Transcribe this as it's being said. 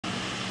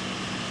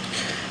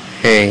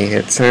Hey,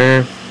 it's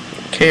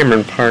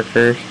Cameron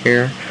Parker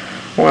here.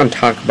 I want to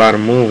talk about a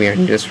movie I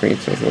just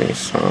recently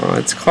saw.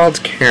 It's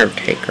called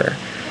Caretaker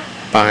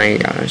by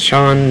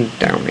Sean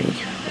Downey.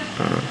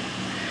 Uh,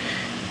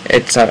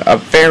 it's a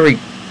very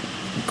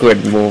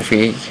good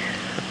movie,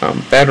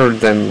 better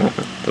than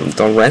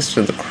the rest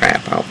of the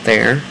crap out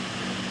there.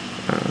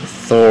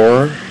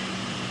 Thor,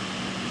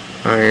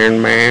 Iron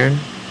Man,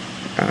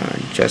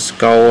 Just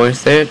Go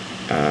With It,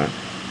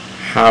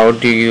 How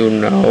Do You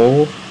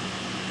Know?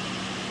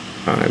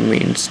 I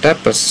mean,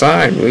 step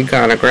aside, we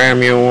got a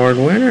Grammy Award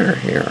winner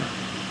here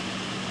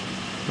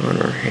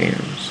on our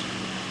hands.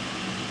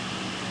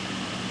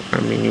 I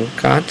mean, you've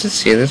got to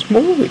see this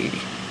movie.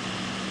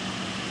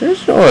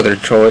 There's no other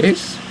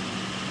choice.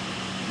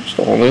 There's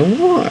only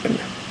one.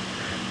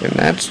 And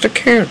that's The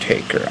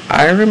Caretaker.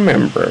 I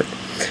remember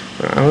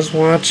when I was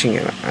watching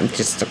it,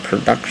 just the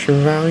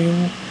production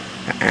value,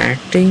 the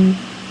acting,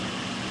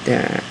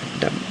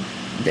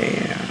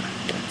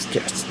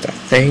 just the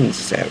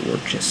things that were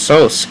just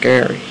so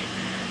scary.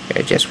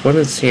 I just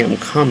wouldn't see them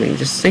coming.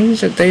 Just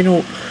things that they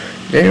don't,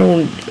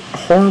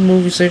 horror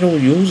movies, they don't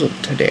use them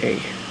today.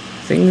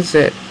 Things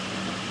that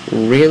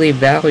really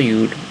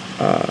valued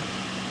a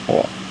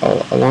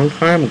long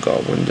time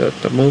ago when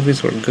the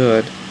movies were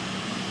good.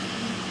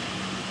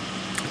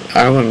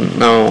 I wouldn't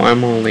know,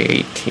 I'm only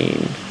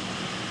 18.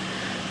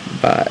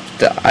 But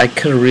I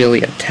could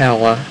really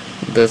tell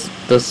this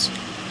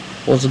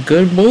was a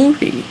good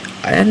movie.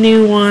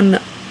 Anyone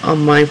of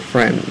my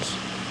friends,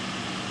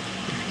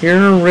 if you're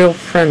a real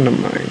friend of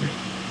mine,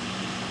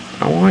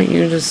 I want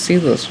you to see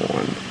this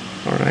one,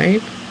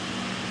 alright?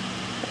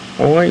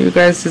 I want you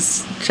guys to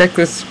check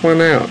this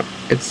one out.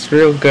 It's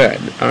real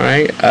good,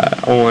 alright?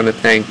 I want to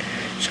thank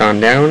Sean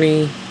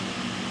Downey.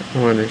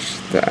 I want to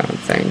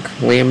thank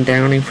Liam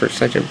Downey for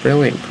such a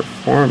brilliant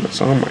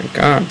performance. Oh my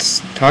god,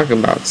 talk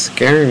about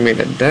scaring me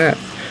to death.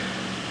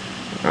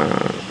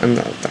 And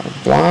the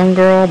blonde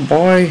girl,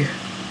 boy,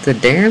 the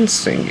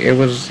dancing, it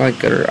was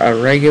like a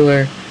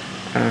regular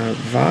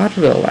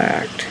vaudeville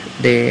act.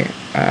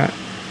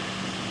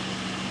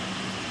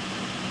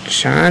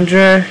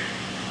 Chandra,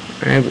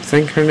 I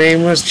think her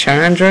name was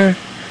Chandra.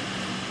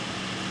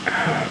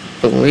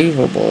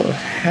 Believable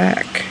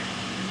heck.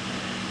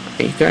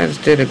 You guys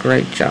did a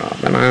great job,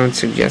 and I would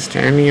suggest to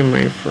any of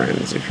my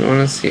friends, if you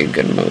want to see a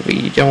good movie,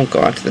 you don't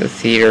go out to the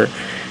theater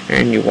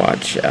and you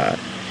watch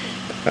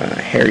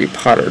Harry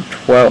Potter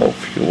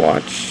 12, you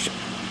watch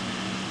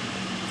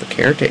The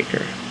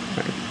Caretaker.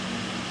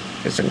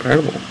 It's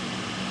incredible.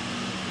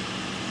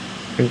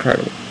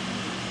 Incredible.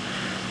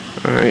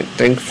 Alright,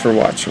 thanks for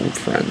watching,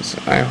 friends.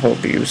 I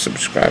hope you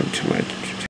subscribe to my